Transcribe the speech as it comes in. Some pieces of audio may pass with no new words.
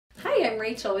I'm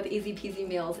Rachel with Easy Peasy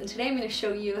Meals, and today I'm going to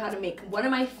show you how to make one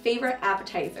of my favorite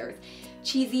appetizers,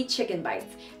 cheesy chicken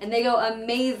bites. And they go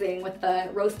amazing with the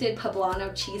roasted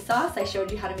poblano cheese sauce I showed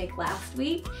you how to make last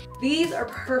week. These are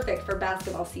perfect for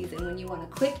basketball season when you want a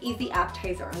quick, easy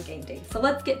appetizer on game day. So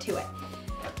let's get to it.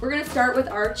 We're going to start with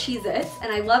our Cheez-Its,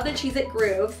 and I love the Cheez-It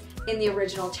Grooves in the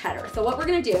original cheddar. So what we're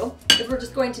going to do is we're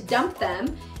just going to dump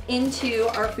them into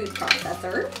our food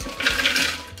processor.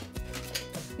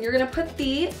 You're gonna put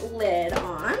the lid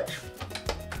on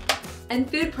and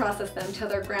food process them till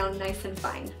they're ground nice and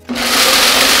fine.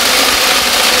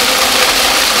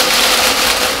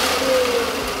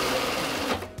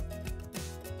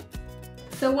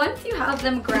 So once you have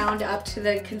them ground up to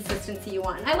the consistency you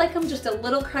want, and I like them just a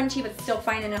little crunchy but still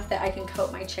fine enough that I can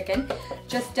coat my chicken,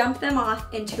 just dump them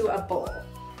off into a bowl.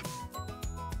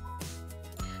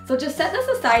 So just set this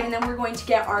aside, and then we're going to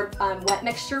get our wet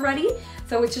mixture ready.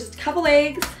 So it's just a couple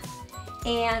eggs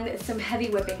and some heavy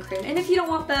whipping cream. And if you don't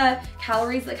want the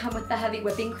calories that come with the heavy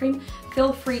whipping cream,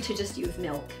 feel free to just use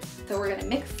milk. So we're gonna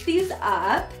mix these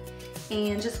up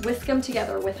and just whisk them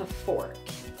together with a fork.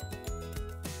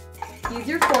 Use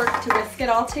your fork to whisk it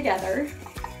all together.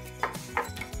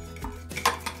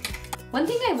 One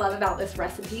thing I love about this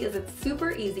recipe is it's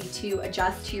super easy to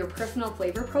adjust to your personal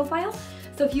flavor profile.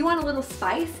 So if you want a little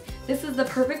spice, this is the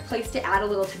perfect place to add a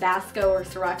little Tabasco or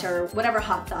Sriracha or whatever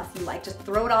hot sauce you like. Just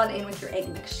throw it all in with your egg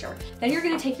mixture. Then you're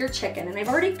gonna take your chicken, and I've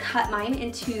already cut mine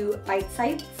into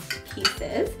bite-sized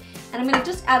pieces, and I'm gonna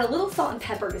just add a little salt and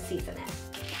pepper to season it.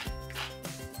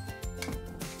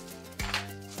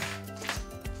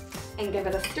 And give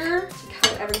it a stir to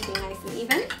coat everything nice and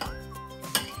even.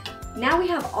 Now we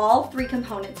have all three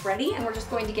components ready, and we're just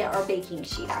going to get our baking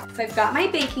sheet out. So I've got my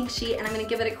baking sheet, and I'm going to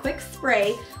give it a quick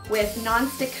spray with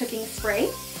non-stick cooking spray.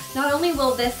 Not only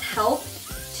will this help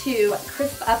to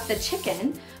crisp up the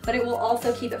chicken, but it will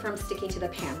also keep it from sticking to the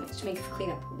pan, which makes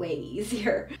cleanup way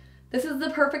easier. This is the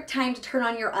perfect time to turn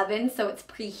on your oven so it's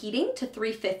preheating to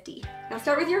 350. Now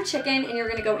start with your chicken, and you're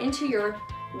going to go into your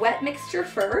wet mixture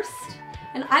first.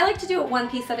 And I like to do it one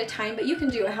piece at a time, but you can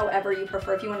do it however you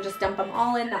prefer. If you want to just dump them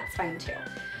all in, that's fine too.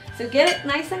 So get it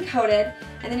nice and coated,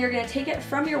 and then you're going to take it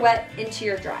from your wet into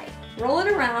your dry. Roll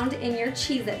it around in your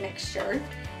Cheez-It mixture,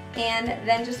 and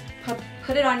then just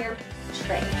put it on your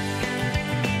tray.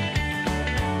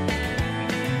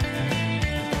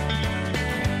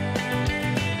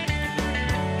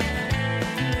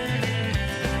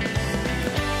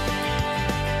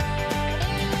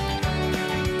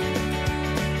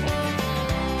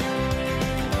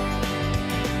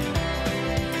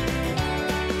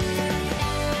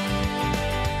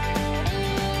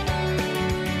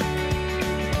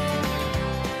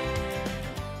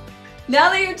 Now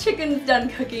that your chicken's done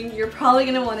cooking, you're probably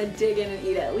gonna wanna dig in and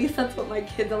eat it. At least that's what my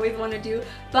kids always wanna do.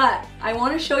 But I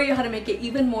wanna show you how to make it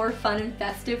even more fun and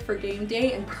festive for game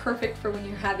day, and perfect for when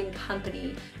you're having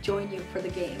company join you for the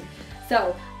game.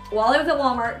 So while I was at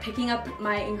Walmart picking up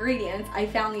my ingredients, I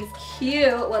found these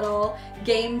cute little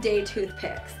game day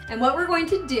toothpicks. And what we're going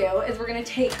to do is we're gonna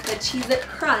take the Cheez-It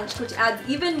Crunch, which adds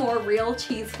even more real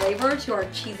cheese flavor to our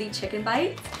cheesy chicken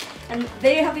bites. And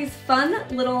they have these fun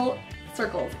little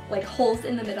circles, like holes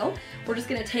in the middle. We're just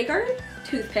gonna take our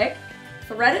toothpick,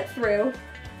 thread it through,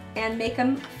 and make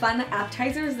them fun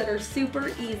appetizers that are super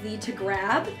easy to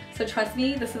grab. So trust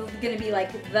me, this is gonna be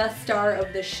like the star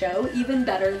of the show, even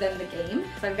better than the game.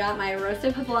 So I've got my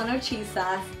roasted poblano cheese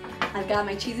sauce, I've got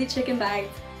my cheesy chicken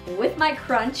bites with my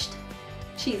crunched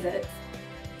Cheez-Its,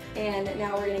 and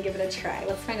now we're gonna give it a try.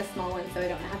 Let's find a small one so I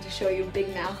don't have to show you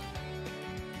big mouth.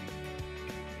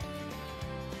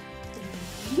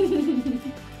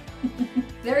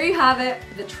 There you have it,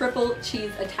 the triple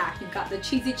cheese attack. You've got the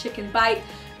cheesy chicken bite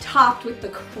topped with the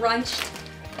crunched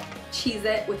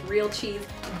Cheez-It with real cheese,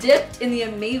 dipped in the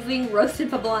amazing roasted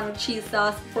poblano cheese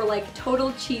sauce for like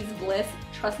total cheese bliss.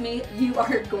 Trust me, you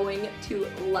are going to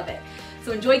love it.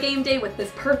 So enjoy game day with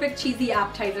this perfect cheesy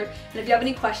appetizer. And if you have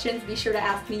any questions, be sure to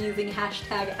ask me using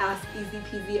hashtag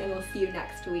AskEasyPeasy, and we'll see you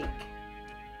next week.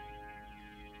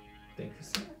 Thank you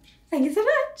so much. Thank you so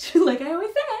much. Like I always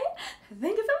say,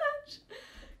 thank you so much.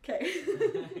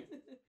 Okay.